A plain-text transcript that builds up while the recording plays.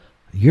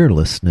You're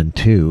listening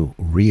to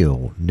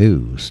Real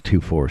News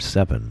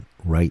 247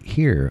 right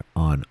here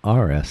on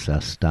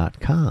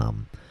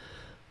RSS.com.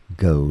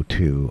 Go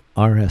to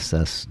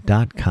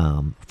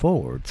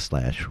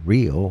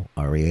rss.com/real,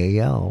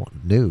 REAL,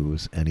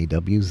 news,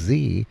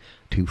 NEWZ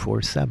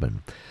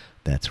 247.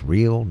 That's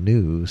Real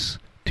News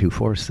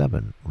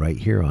 247 right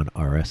here on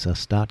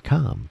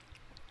RSS.com.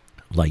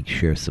 Like,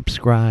 share,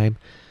 subscribe.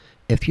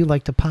 If you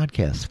like the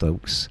podcast,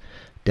 folks,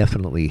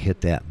 definitely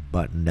hit that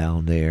button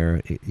down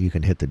there. You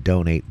can hit the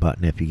donate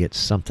button if you get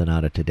something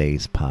out of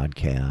today's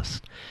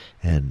podcast.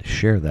 And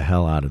share the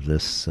hell out of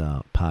this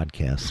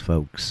podcast,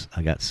 folks.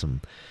 I got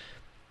some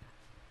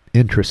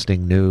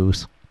interesting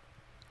news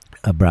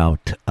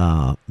about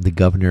the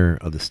governor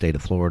of the state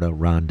of Florida,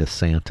 Ron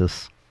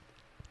DeSantis.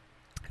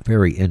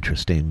 Very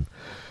interesting.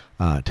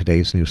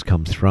 Today's news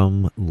comes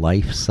from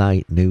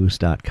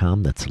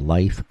lifesitenews.com. That's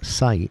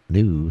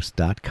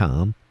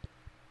lifesitenews.com.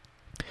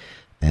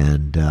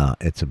 And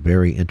it's a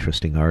very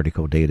interesting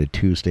article dated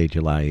Tuesday,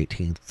 July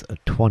 18th,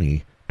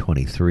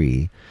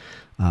 2023.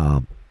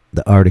 The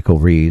article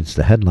reads,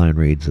 the headline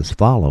reads as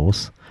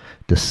follows: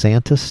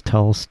 DeSantis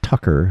tells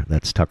Tucker,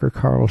 that's Tucker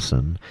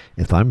Carlson,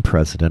 if I'm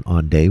president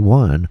on day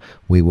one,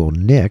 we will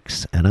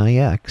nix,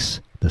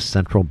 NIX, the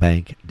central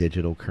bank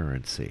digital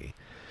currency.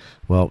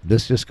 Well,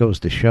 this just goes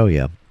to show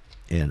you,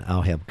 and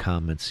I'll have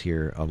comments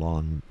here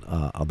along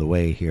the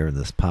way here in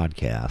this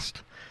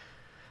podcast,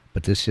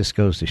 but this just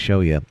goes to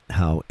show you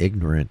how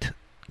ignorant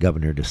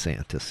Governor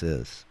DeSantis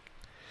is.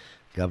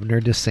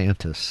 Governor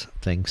DeSantis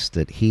thinks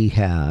that he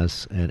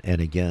has, and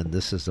again,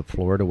 this is the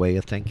Florida way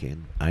of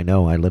thinking. I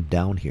know, I live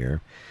down here.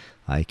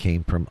 I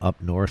came from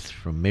up north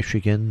from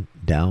Michigan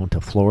down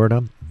to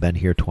Florida, been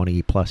here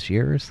 20 plus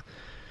years.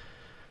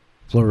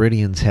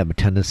 Floridians have a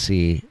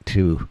tendency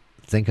to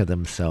think of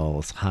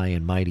themselves high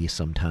and mighty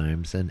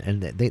sometimes, and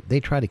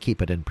they try to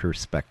keep it in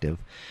perspective.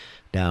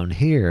 Down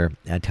here,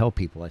 I tell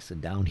people, I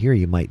said, down here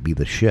you might be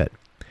the shit.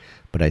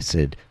 But I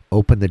said,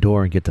 open the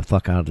door and get the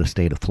fuck out of the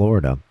state of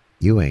Florida.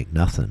 You ain't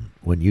nothing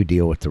when you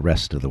deal with the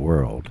rest of the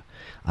world.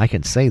 I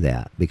can say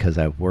that because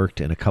I've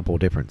worked in a couple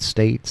different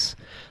states,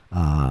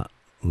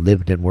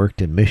 lived and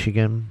worked in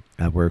Michigan.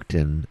 I've worked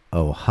in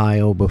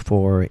Ohio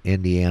before,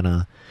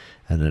 Indiana,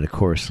 and then, of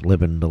course,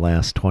 living the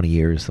last 20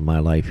 years of my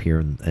life here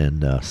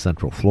in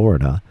Central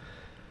Florida.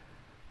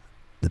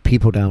 The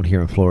people down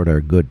here in Florida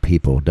are good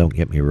people, don't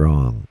get me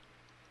wrong.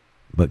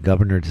 But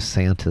Governor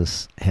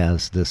DeSantis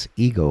has this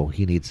ego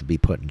he needs to be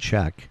put in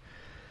check.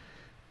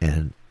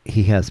 And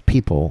he has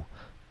people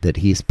that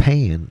he's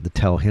paying to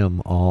tell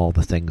him all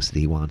the things that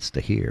he wants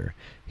to hear.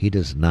 He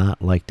does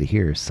not like to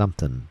hear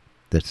something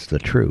that's the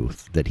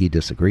truth that he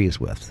disagrees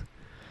with.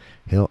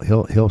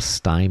 He'll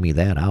stymie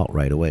that out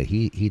right away.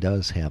 He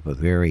does have a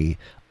very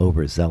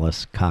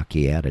overzealous,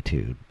 cocky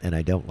attitude, and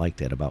I don't like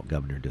that about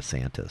Governor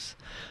DeSantis.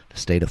 The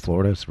state of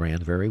Florida's ran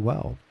very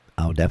well.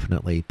 I'll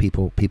definitely,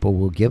 people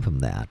will give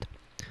him that.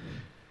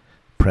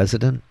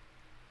 President,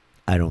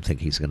 I don't think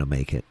he's going to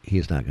make it.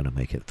 He's not going to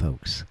make it,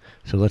 folks.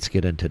 So let's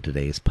get into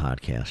today's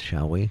podcast,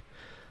 shall we?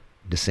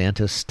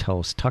 DeSantis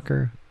tells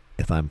Tucker,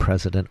 if I'm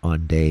president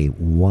on day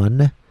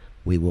one,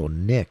 we will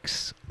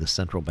nix the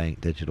central bank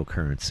digital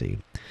currency,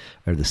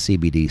 or the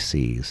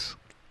CBDCs.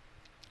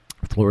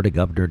 Florida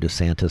Governor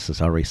DeSantis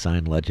has already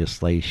signed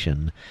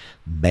legislation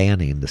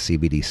banning the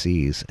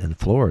CBDCs in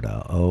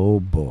Florida.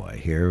 Oh boy,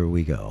 here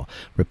we go.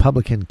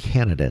 Republican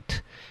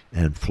candidate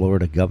and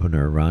Florida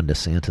Governor Ron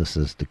DeSantis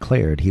has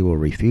declared he will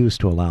refuse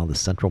to allow the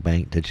central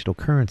bank digital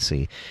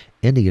currency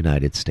in the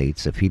United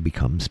States if he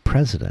becomes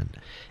president.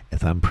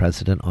 If I'm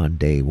president on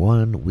day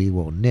one, we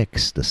will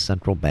nix the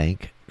central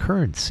bank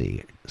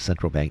currency,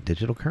 central bank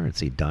digital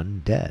currency,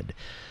 done dead.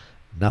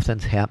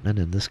 Nothing's happening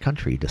in this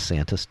country,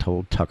 DeSantis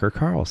told Tucker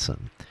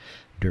Carlson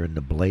during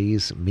the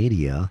Blaze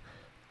Media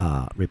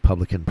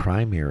Republican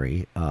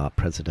primary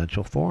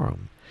presidential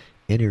forum.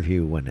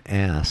 Interview when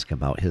asked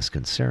about his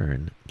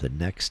concern, the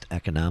next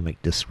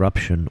economic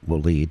disruption will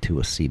lead to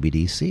a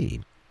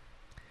CBDC.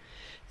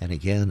 And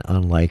again,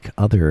 unlike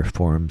other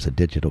forms of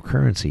digital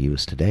currency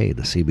used today,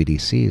 the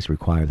CBDCs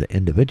require that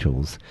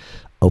individuals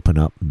open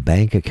up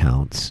bank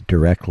accounts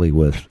directly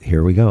with,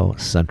 here we go,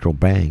 central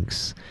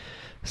banks,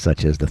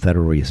 such as the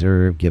Federal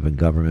Reserve, giving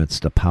governments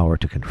the power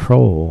to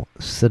control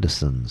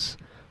citizens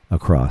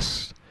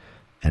across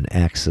and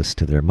access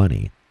to their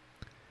money.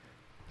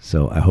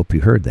 So I hope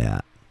you heard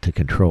that, to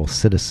control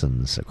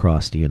citizens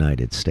across the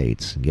United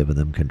States and giving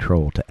them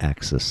control to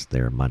access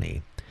their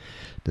money.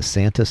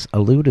 DeSantis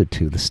alluded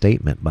to the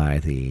statement by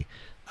the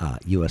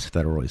U.S.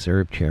 Federal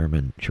Reserve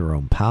Chairman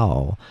Jerome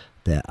Powell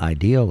that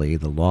ideally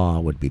the law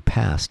would be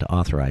passed to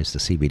authorize the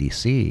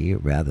CBDC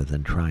rather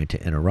than trying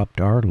to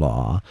interrupt our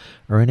law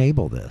or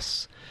enable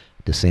this.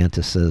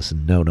 DeSantis says,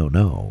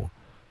 no,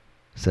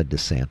 said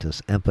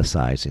DeSantis,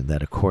 emphasizing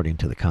that according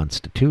to the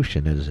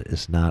Constitution, it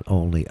is not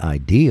only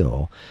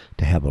ideal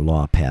to have a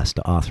law passed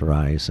to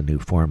authorize a new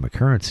form of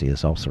currency,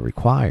 is also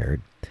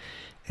required,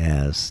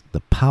 as the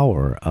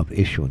power of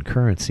issuing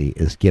currency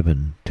is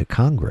given to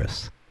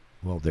Congress.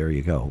 Well, there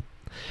you go.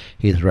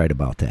 He's right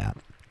about that.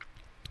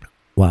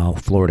 While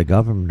Florida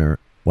Governor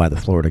why the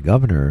Florida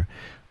governor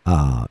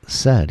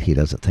said he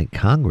doesn't think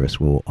Congress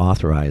will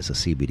authorize a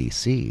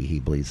CBDC. He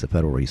believes the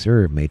Federal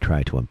Reserve may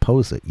try to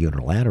impose it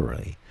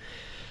unilaterally.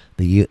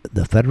 The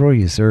Federal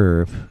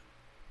Reserve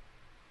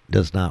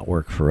does not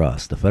work for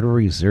us. The Federal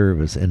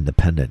Reserve is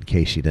independent, in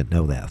case you didn't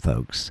know that,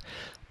 folks.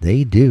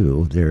 They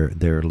do.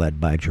 They're led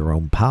by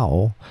Jerome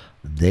Powell.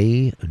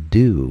 They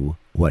do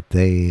what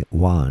they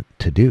want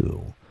to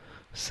do.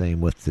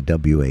 Same with the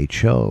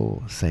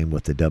WHO, same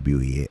with the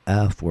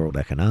WEF, World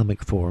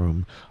Economic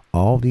Forum.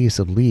 All these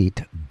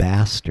elite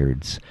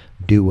bastards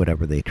do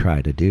whatever they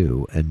try to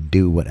do and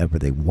do whatever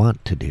they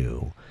want to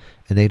do.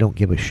 And they don't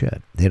give a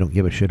shit. They don't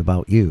give a shit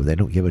about you. They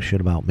don't give a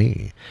shit about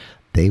me.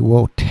 They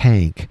will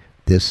tank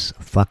this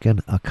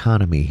fucking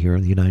economy here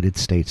in the United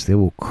States. They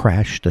will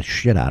crash the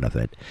shit out of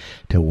it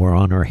till we're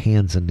on our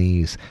hands and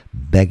knees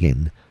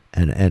begging,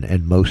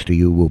 and most of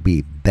you will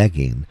be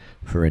begging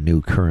for a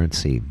new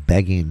currency,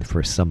 begging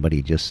for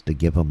somebody just to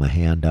give them a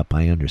hand up.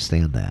 I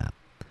understand that.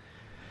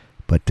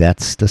 But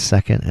that's the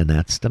second and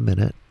that's the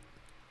minute.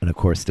 And of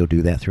course they'll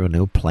do that through a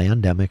new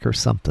pandemic or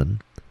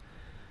something.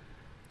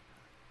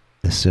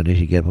 As soon as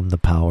you give them the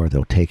power,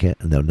 they'll take it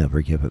and they'll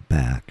never give it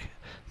back.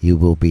 You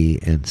will be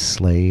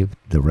enslaved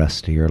the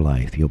rest of your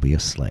life. You'll be a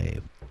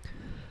slave.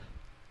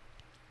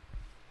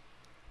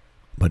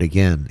 But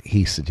again,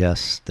 he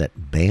suggests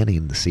that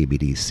banning the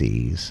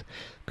CBDCs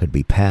could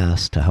be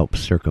passed to help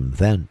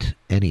circumvent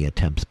any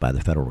attempts by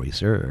the Federal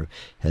Reserve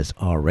has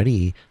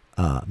already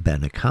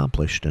been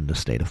accomplished in the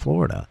state of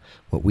Florida.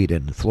 What we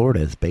did in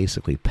Florida is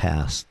basically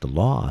pass the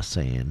law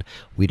saying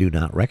we do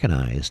not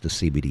recognize the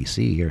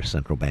CBDC or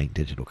central bank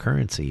digital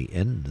currency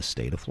in the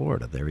state of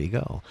Florida. There you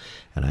go.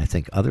 And I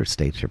think other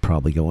states are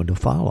probably going to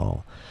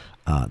follow.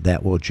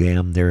 That will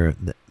jam their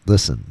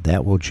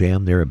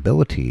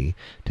ability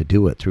to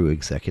do it through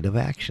executive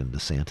action,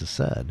 DeSantis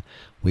said.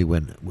 He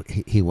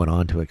went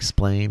on to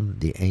explain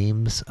the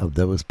aims of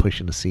those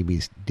pushing the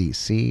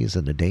CBDCs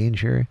and the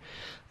danger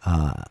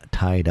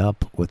tied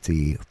up with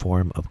the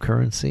form of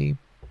currency.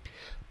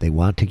 They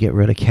want to get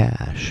rid of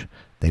cash.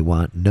 They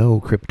want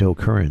no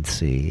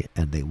cryptocurrency,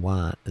 and they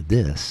want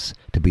this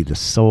to be the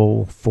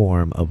sole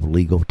form of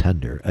legal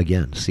tender.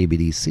 Again,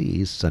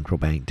 CBDCs, central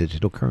bank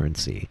digital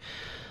currency.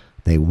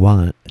 They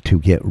want to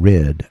get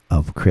rid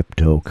of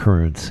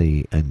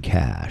cryptocurrency and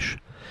cash.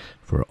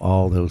 For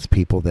all those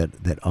people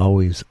that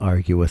always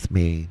argue with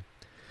me,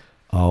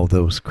 all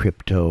those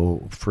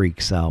crypto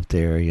freaks out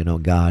there,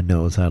 God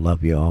knows I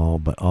love you all,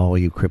 but all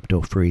you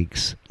crypto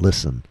freaks,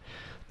 listen,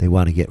 they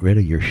want to get rid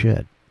of your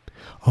shit.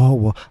 Oh,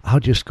 well,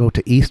 I'll just go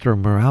to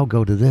Ethereum, or I'll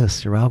go to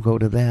this, or I'll go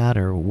to that,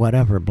 or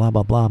whatever, blah,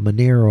 blah, blah,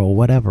 Monero,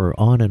 whatever,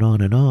 on and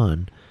on and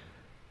on.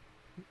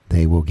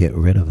 They will get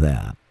rid of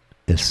that.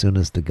 As soon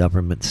as the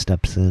government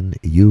steps in,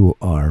 you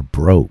are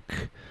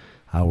broke.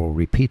 I will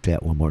repeat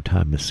that one more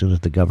time. As soon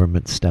as the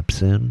government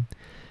steps in,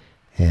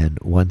 and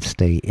once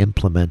they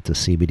implement the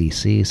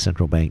CBDC,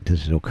 central bank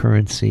digital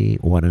currency,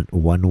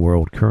 one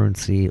world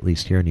currency, at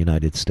least here in the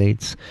United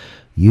States,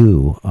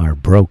 you are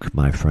broke,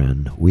 my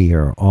friend. We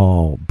are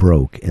all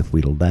broke if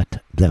we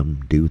let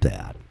them do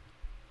that.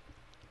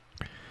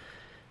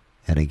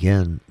 And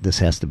again, this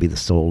has to be the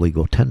sole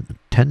legal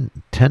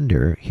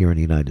tender here in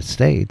the United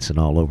States and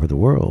all over the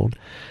world.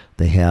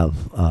 They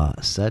have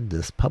said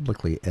this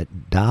publicly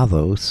at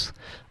Davos.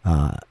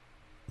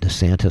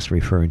 DeSantis,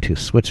 referring to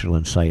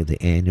Switzerland, cited the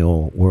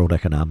annual World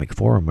Economic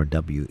Forum, or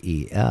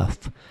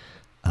WEF,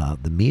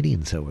 the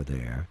meetings over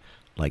there,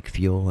 like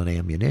fuel and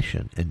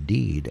ammunition.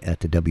 Indeed,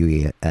 at the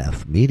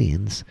WEF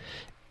meetings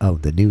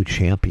of the new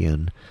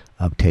champion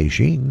of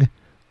Beijing,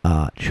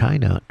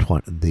 China,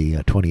 the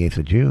 28th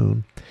of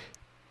June,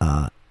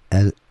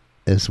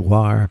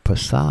 Eswar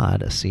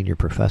Prasad, a senior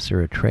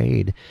professor of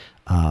trade,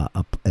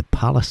 a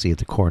policy at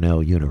the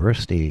Cornell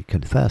University,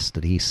 confessed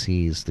that he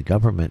sees the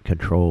government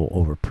control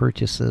over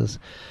purchases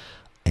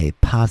a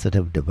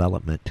positive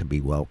development to be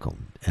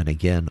welcomed. And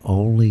again,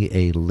 only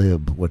a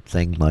lib would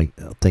think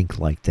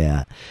like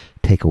that,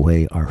 take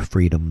away our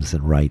freedoms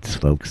and rights,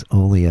 folks.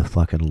 Only a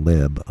fucking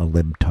lib, a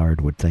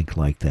libtard would think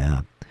like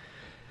that.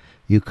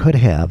 You could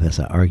have, as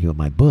I argue in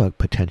my book,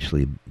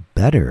 potentially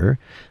better.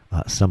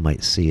 Some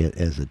might see it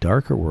as a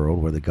darker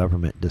world where the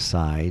government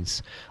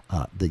decides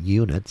the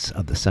units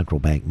of the central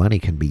bank money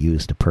can be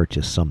used to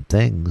purchase some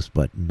things,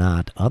 but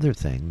not other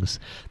things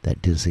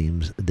that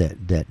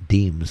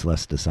deems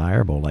less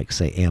desirable, like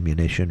say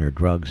ammunition or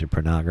drugs or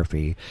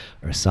pornography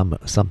or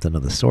something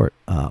of the sort.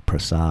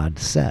 Prasad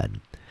said,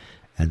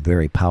 and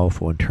very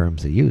powerful in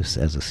terms of use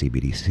as a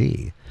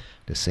CBDC.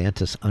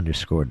 DeSantis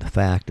underscored the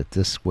fact that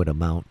this would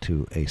amount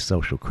to a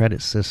social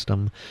credit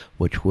system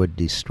which would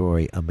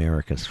destroy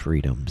America's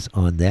freedoms.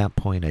 On that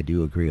point, I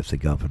do agree with the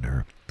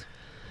governor.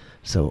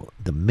 So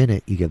the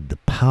minute you give the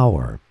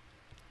power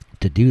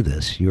to do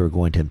this, you are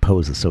going to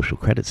impose a social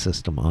credit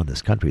system on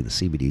this country. The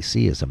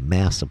CBDC is a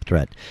massive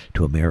threat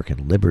to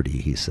American liberty,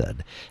 he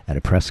said at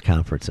a press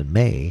conference in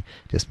May,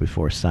 just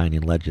before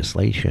signing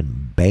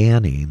legislation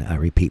banning, I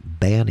repeat,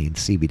 banning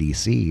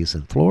CBDCs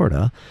in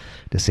Florida.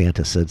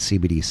 DeSantis said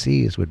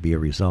CBDCs would be a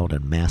result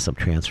in massive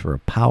transfer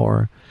of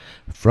power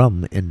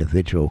from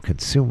individual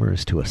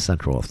consumers to a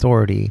central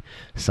authority,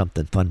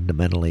 something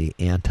fundamentally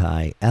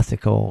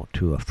anti-ethical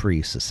to a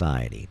free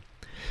society.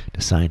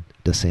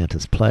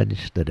 DeSantis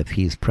pledged that if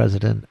he's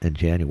president in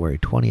January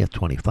 20th,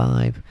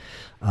 25,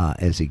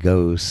 as he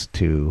goes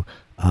to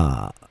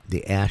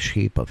the ash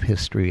heap of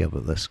history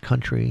of this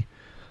country,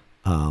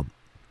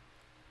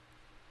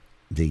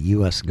 the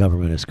U.S.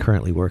 government is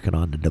currently working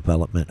on the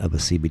development of a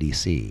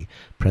CBDC.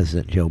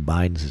 President Joe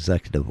Biden's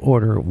Executive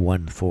Order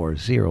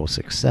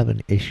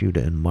 14067, issued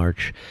in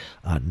March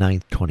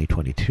 9th,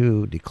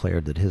 2022,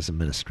 declared that his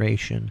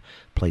administration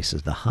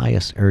places the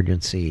highest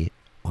urgency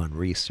on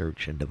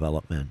research and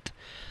development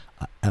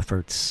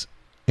efforts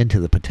into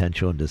the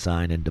potential and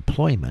design and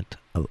deployment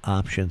of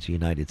options.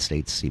 United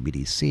States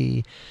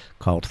CBDC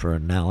called for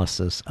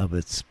analysis of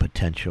its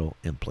potential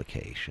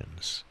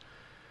implications.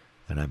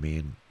 And I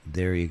mean,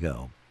 there you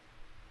go.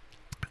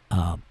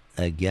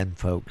 Again,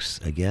 folks,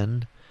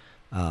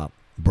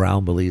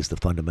 Brown believes the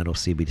fundamental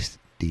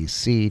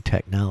CBDC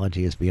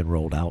technology is being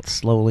rolled out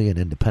slowly and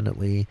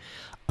independently.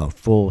 A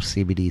full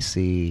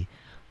CBDC,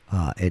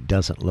 it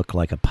doesn't look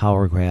like a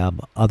power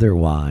grab.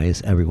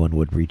 Otherwise, everyone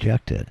would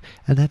reject it.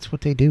 And that's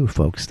what they do,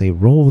 folks. They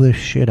roll this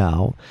shit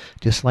out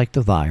just like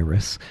the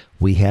virus.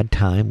 We had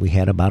time. We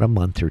had about a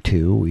month or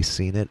two. We've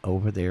seen it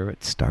over there.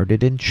 It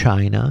started in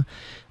China,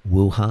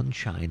 Wuhan,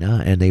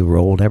 China, and they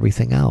rolled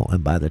everything out.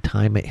 And by the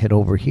time it hit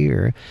over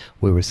here,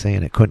 we were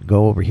saying it couldn't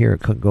go over here,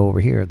 it couldn't go over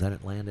here. Then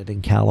it landed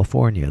in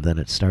California. Then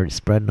it started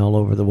spreading all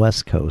over the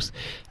West Coast,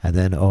 and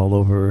then all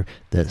over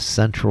the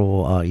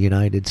central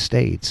United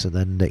States, and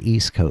then the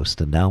East Coast,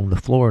 and down to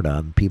Florida.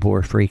 And people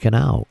were freaking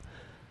out.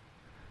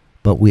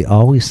 But we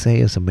always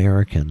say as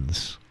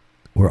Americans,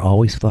 we're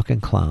always fucking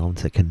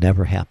clowns. It can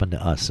never happen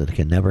to us. It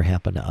can never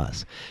happen to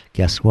us.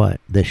 Guess what?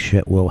 This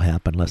shit will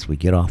happen unless we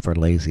get off our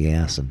lazy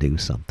ass and do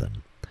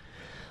something.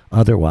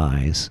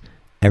 Otherwise,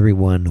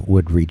 everyone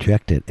would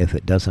reject it if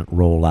it doesn't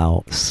roll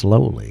out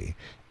slowly.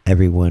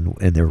 Everyone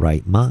in their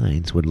right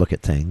minds would look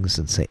at things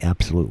and say,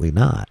 absolutely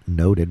not.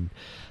 Noted,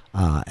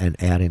 and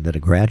adding that a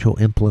gradual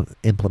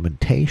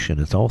implementation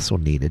is also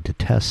needed to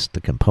test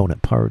the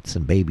component parts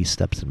and baby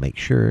steps and make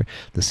sure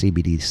the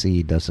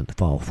CBDC doesn't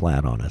fall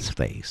flat on its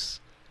face.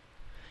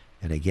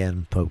 And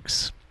again,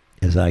 folks,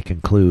 as I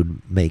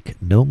conclude, make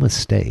no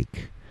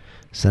mistake,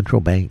 central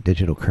bank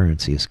digital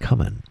currency is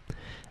coming.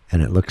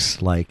 And it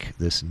looks like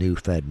this new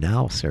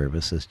FedNow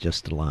service is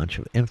just the launch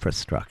of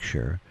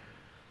infrastructure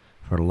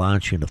for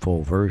launching the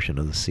full version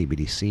of the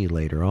CBDC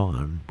later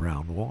on,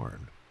 Brown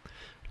warned.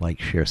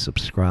 Like, share,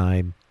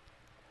 subscribe.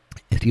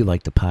 If you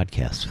like the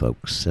podcast,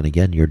 folks, and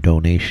again, your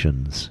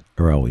donations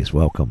are always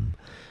welcome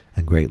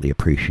and greatly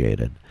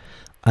appreciated.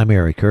 I'm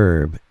Eric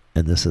Erb,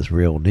 and this is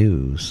Real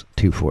News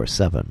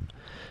 247.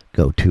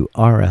 Go to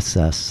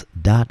rss.com/Real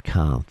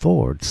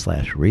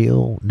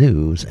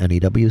News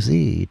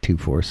NEWZ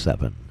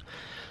 247.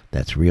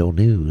 That's Real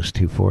News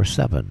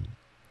 247.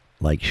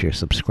 Like, share,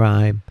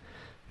 subscribe.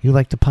 You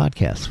like the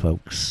podcast,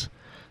 folks.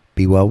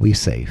 Be well, be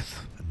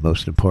safe.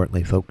 Most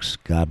importantly, folks,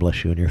 God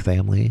bless you and your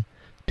family.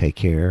 Take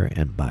care,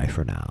 and bye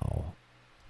for now.